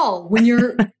your wall when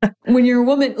you're a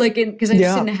woman? Like, because I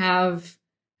just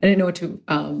I didn't know what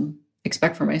to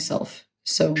expect for myself.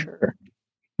 So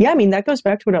yeah, I mean, that goes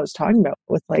back to what I was talking about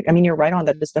with, like, I mean, you're right on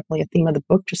that. It's definitely a theme of the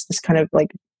book. Just this kind of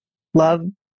like love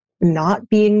not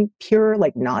being pure,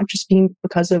 like not just being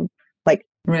because of like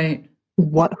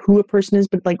who a person is,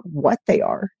 but like what they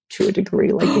are to a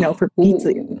degree. Like, for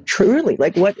pizza, truly,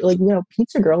 like what, like,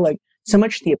 Pizza Girl, like so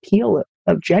much the appeal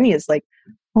of Jenny is like,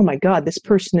 oh my God, this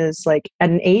person is like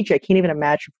at an age I can't even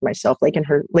imagine for myself, like in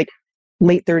her like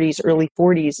late 30s, early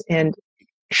 40s, and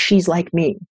she's like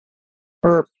me,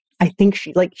 or I think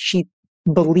she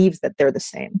believes that they're the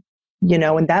same,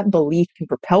 and that belief can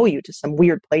propel you to some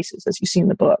weird places, as you see in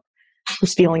the book.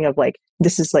 This feeling of like,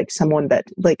 this is like someone that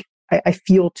like I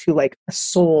feel to like a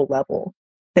soul level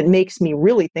that makes me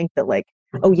really think that like,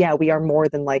 oh yeah, we are more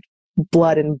than like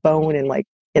blood and bone and like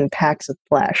in packs of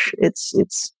flesh. It's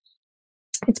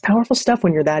powerful stuff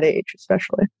when you're that age,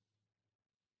 especially.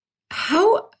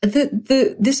 How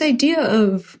this idea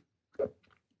of,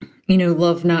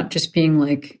 love not just being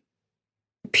like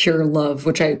pure love,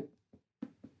 which I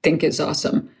think is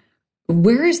awesome.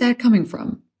 Where is that coming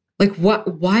from? Like,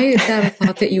 why is that a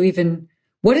thought that you even,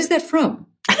 what is that from?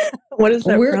 What is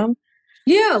that from?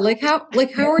 Yeah. Like how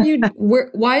are you,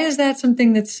 why is that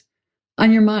something that's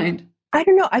on your mind? I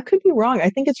don't know. I could be wrong. I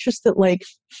think it's just that like,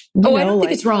 I don't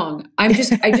think it's wrong. I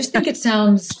just think it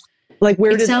sounds like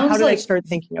how did like, I start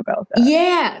thinking about that?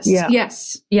 Yes. Yeah.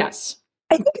 Yes.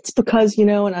 I think it's because,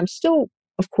 and I'm still,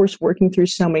 of course, working through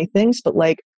so many things, but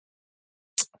like,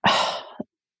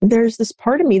 there's this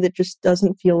part of me that just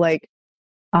doesn't feel like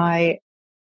I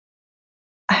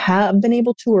have been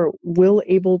able to or will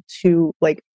able to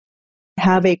like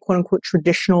have a quote unquote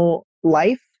traditional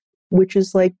life, which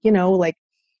is like, like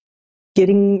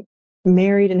getting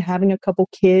married and having a couple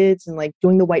kids and like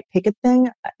doing the white picket thing.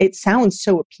 It sounds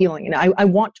so appealing and I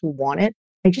want it.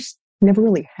 I just never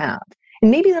really have.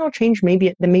 And maybe that'll change.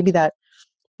 Maybe that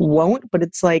won't, but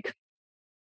it's like,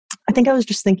 I think I was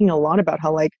just thinking a lot about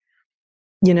how like,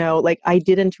 like I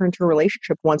did enter into a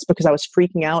relationship once because I was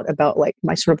freaking out about like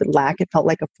my sort of lack. It felt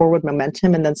like a forward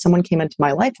momentum. And then someone came into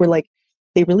my life where like,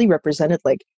 they really represented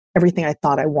like everything I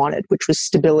thought I wanted, which was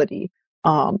stability,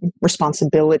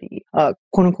 responsibility, quote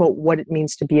unquote, what it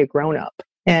means to be a grown up.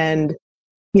 And,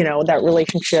 that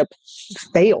relationship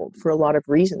failed for a lot of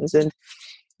reasons. And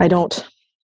I don't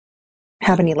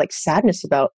have any like sadness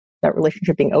about that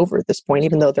relationship being over at this point,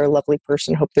 even though they're a lovely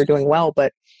person, hope they're doing well.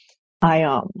 But I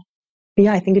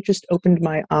think it just opened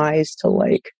my eyes to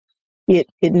like it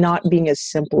not being as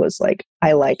simple as like,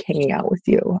 I like hanging out with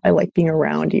you. I like being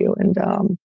around you. And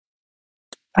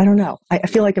I don't know. I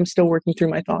feel like I'm still working through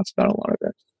my thoughts about a lot of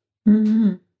it.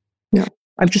 Mm-hmm. Yeah.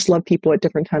 I've just loved people at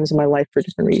different times in my life for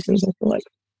different reasons, I feel like.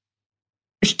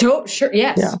 Sure.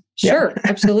 Yes. Yeah. Sure. Yeah.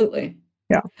 Absolutely.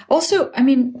 Yeah. Also, I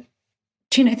mean,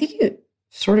 Jean, I think you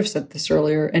sort of said this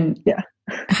earlier. And yeah.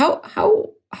 How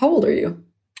old are you?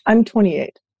 I'm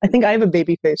 28. I think I have a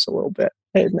baby face a little bit,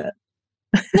 I admit.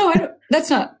 No, I don't. That's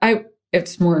not.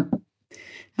 It's more.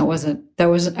 I wasn't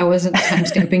time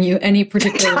stamping you any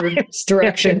particular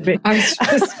direction. I was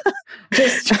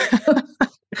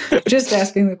just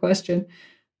asking the question.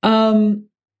 You're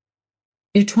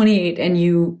 28 and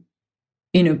you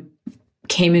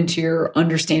came into your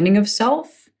understanding of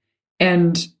self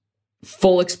and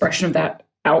full expression of that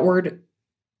outward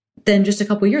than just a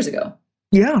couple of years ago.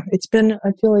 Yeah, it's been,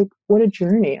 I feel like, what a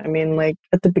journey. I mean, like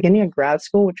at the beginning of grad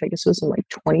school, which I guess was in like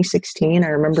 2016, I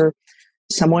remember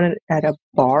someone at a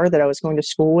bar that I was going to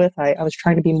school with, I was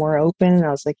trying to be more open. And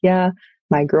I was like, yeah,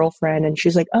 my girlfriend. And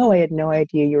she's like, oh, I had no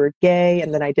idea you were gay.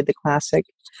 And then I did the classic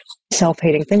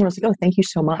self-hating thing where I was like, oh, thank you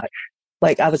so much.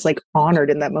 Like I was like honored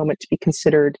in that moment to be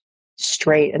considered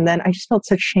straight. And then I just felt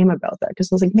such shame about that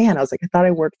because I was like, man, I thought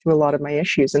I worked through a lot of my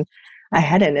issues and I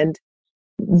hadn't. And,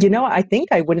 I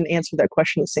think I wouldn't answer that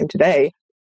question the same today.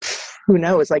 Who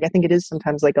knows? Like, I think it is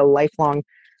sometimes like a lifelong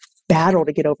battle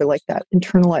to get over like that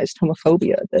internalized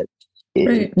homophobia that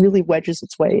it really wedges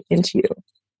its way into you.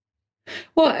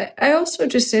 Well, I also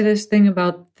just say this thing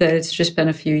about that it's just been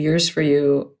a few years for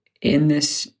you in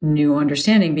this new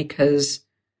understanding because,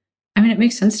 I mean, it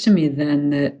makes sense to me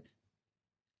then that,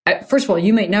 first of all,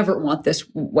 you might never want this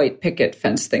white picket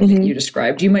fence thing that you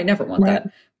described. You might never want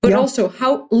that. But also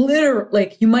how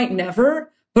you might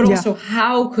never, but also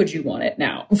how could you want it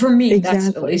now? For me, that's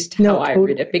at least how I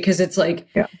read it because it's like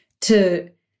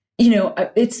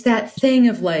it's that thing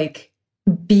of like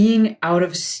being out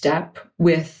of step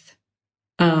with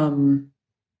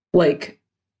like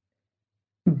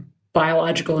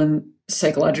biological and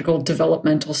psychological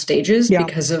developmental stages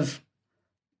because of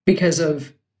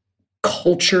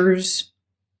culture's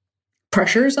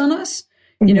pressures on us.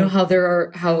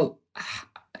 How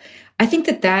I think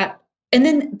that, and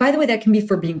then by the way, that can be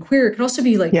for being queer. It could also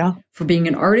be like for being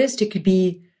an artist. It could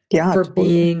be for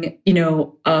being,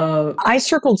 I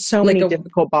circled so many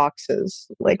difficult boxes,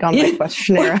 like on my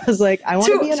questionnaire. I was like, I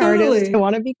want to be an artist. I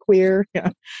want to be queer.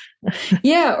 Yeah.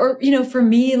 Yeah. Or, for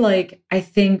me, like, I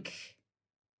think,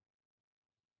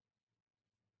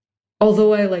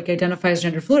 although I like identify as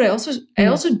gender fluid, I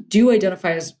also do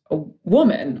identify as a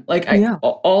woman. Like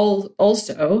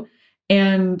also,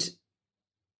 and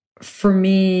for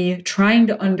me, trying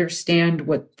to understand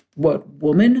what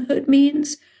womanhood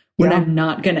means when I'm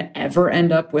not going to ever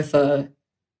end up with a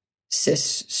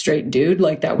cis straight dude,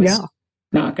 like that was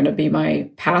not going to be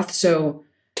my path. So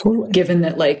given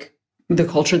that like the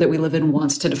culture that we live in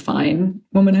wants to define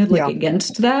womanhood like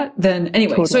against that, then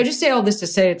anyway, so I just say all this to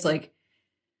say it's like,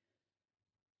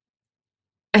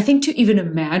 I think to even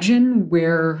imagine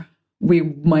where we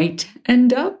might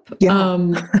end up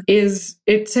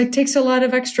it takes a lot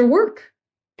of extra work.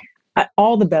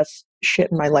 All the best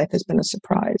shit in my life has been a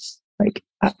surprise. Like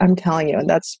I'm telling you, and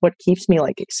that's what keeps me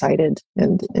like excited.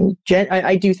 And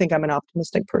I do think I'm an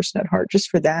optimistic person at heart, just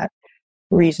for that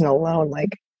reason alone.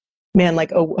 Like Man,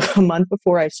 like a month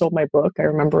before I sold my book, I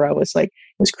remember I was like,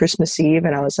 it was Christmas Eve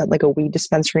and I was at like a weed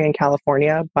dispensary in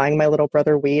California buying my little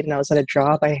brother weed, and I was at a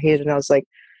job I hated, and I was like,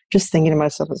 just thinking to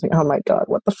myself, I was like, oh my God,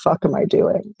 what the fuck am I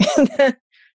doing? And then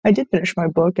I did finish my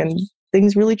book and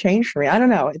things really changed for me. I don't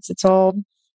know.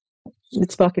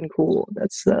 It's fucking cool.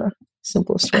 That's the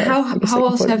simplest way. How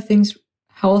else have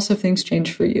things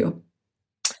changed for you?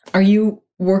 Are you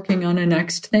working on a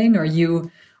next thing? What are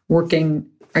you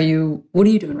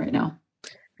doing right now?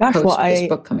 Gosh, Post well, this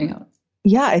book coming out.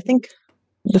 Yeah, I think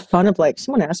the fun of like,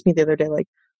 someone asked me the other day, like,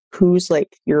 who's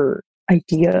like your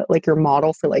idea, like your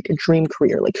model for like a dream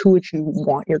career? Like, who would you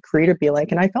want your career to be like?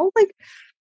 And I felt like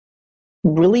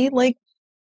really like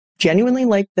genuinely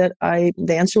like that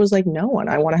the answer was like no one.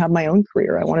 I want to have my own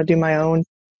career. I want to do my own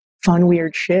fun,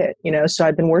 weird shit, so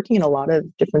I've been working in a lot of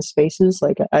different spaces.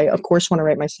 Like I of course want to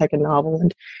write my second novel,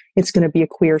 and it's going to be a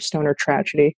queer stoner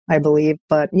tragedy, I believe.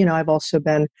 But I've also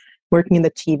been working in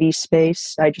the TV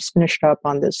space. I just finished up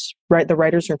on the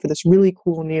writer's room for this really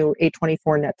cool new A24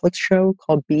 Netflix show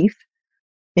called Beef.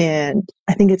 And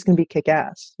I think it's going to be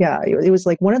kick-ass. Yeah, it was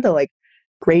like one of the like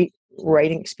great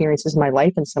writing experiences in my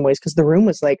life in some ways, because the room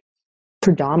was like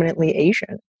predominantly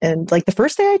Asian. And like the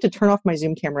first day I had to turn off my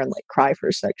Zoom camera and like cry for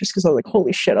a sec, just because I was like,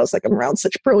 holy shit, I was like, I'm around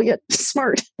such brilliant,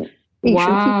 smart Asian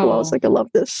people. I was like, I love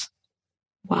this.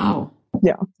 Wow.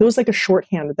 Yeah. It was like a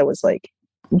shorthand that was like,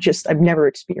 just, I've never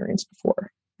experienced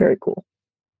before. Very cool.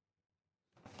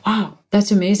 Wow.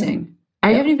 That's amazing.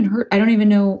 I haven't even heard, I don't even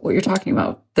know what you're talking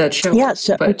about, that show. Yeah.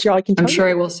 So but I can tell I'm sure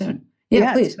I will soon.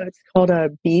 Yeah, please. So it's called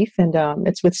Beef, and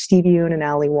it's with Steve Yeun and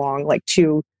Ali Wong, like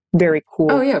two very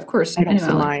cool. Oh yeah, of course. I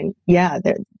know mine. Yeah,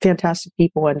 they're fantastic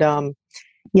people, and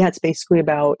it's basically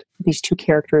about these two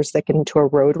characters that get into a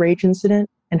road rage incident,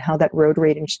 and how that road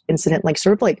rage incident like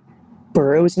sort of like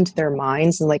burrows into their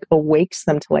minds and like awakes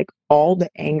them to like all the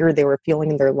anger they were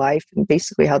feeling in their life, and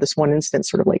basically how this one incident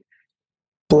sort of like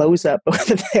blows up both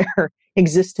of their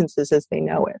existences as they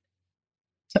know it.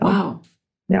 So, wow.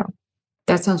 Yeah.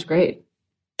 That sounds great.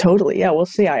 Totally. Yeah, we'll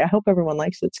see. I hope everyone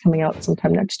likes it. It's coming out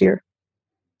sometime next year.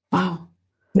 Wow.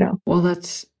 Yeah. Well,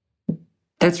 that's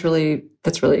really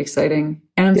exciting.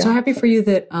 And I'm so happy for you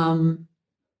that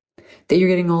that you're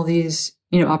getting all these,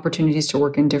 opportunities to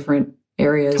work in different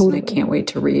areas. Totally. And I can't wait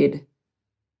to read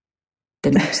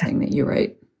the next thing that you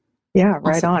write. Yeah,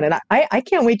 right on. And I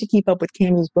can't wait to keep up with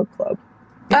Cammy's book club.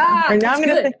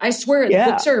 I swear,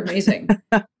 the books are amazing.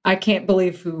 I can't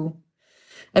believe who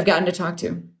I've gotten to talk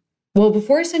to. Well,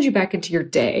 before I send you back into your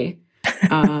day,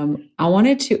 I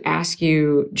wanted to ask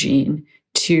you, Jean,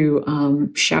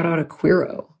 to shout out a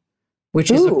queero,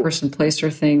 which is a person, place, or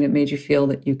thing that made you feel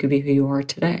that you could be who you are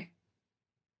today.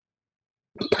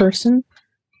 Person,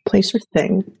 place, or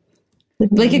thing.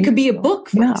 Like it could be a book,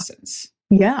 for instance.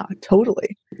 Yeah,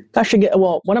 totally.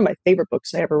 One of my favorite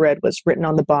books I ever read was Written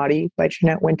on the Body by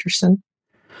Jeanette Winterson.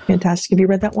 Fantastic. Have you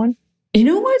reid that one? You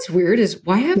know what's weird is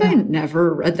why have I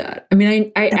never read that? I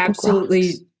mean, I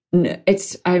absolutely,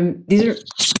 these are,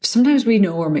 sometimes we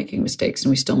know we're making mistakes and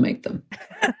we still make them.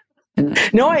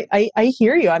 No, I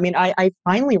hear you. I mean, I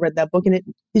finally read that book and it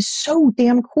is so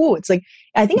damn cool. It's like,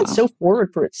 I think it's so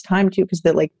forward for its time too, because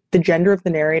the gender of the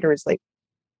narrator is like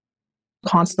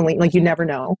constantly, like you never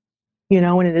know,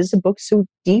 and it is a book so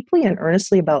deeply and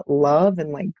earnestly about love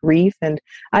and like grief and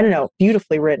I don't know,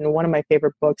 beautifully written. One of my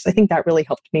favorite books. I think that really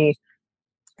helped me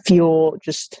feel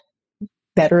just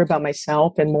better about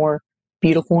myself and more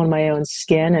beautiful in my own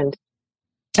skin. And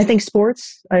I think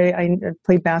sports, I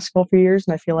played basketball for years,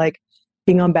 and I feel like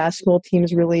being on basketball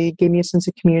teams really gave me a sense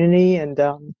of community and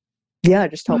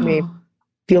it just helped me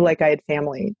feel like I had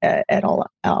family at all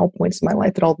points in my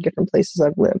life, at all the different places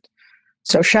I've lived.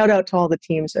 So shout out to all the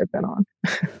teams I've been on.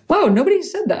 Wow, nobody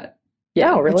said that.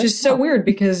 Yeah, really? Which is so weird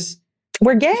because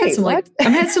we're gay. I've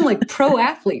had some pro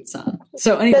athletes on.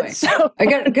 So anyway, I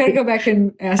gotta go back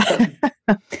and ask them.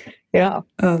 Yeah.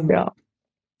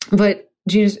 But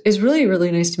Jean, it's really,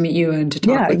 really nice to meet you and to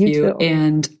talk with you. Too.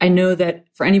 And I know that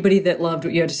for anybody that loved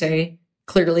what you had to say,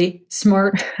 clearly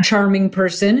smart, charming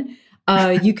person,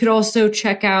 you could also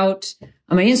check out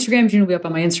on my Instagram. Jean will be up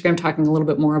on my Instagram talking a little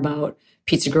bit more about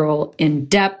Pizza Girl in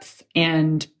depth.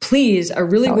 And please, I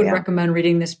really would recommend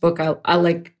reading this book.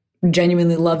 I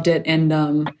genuinely loved it. And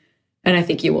I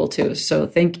think you will too.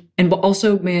 So and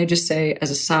also may I just say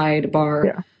as a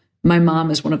sidebar, my mom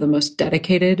is one of the most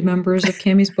dedicated members of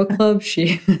Cammy's book club.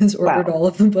 She has ordered all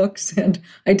of the books, and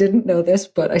I didn't know this,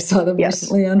 but I saw them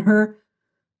recently on her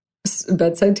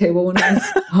bedside table when I was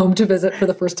home to visit for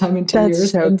the first time in 2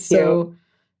 years. So and so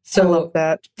I love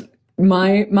that.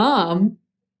 My mom,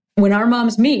 when our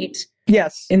moms meet,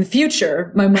 Yes. in the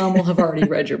future, my mom will have already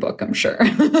read your book, I'm sure.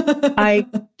 I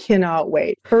cannot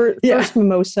wait. First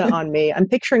mimosa on me. I'm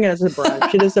picturing it as a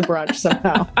brunch. It is a brunch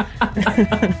somehow.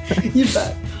 You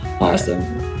bet. Awesome.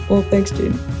 Well, thanks,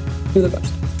 Jean. You're the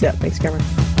best. Yeah, thanks, Cameron.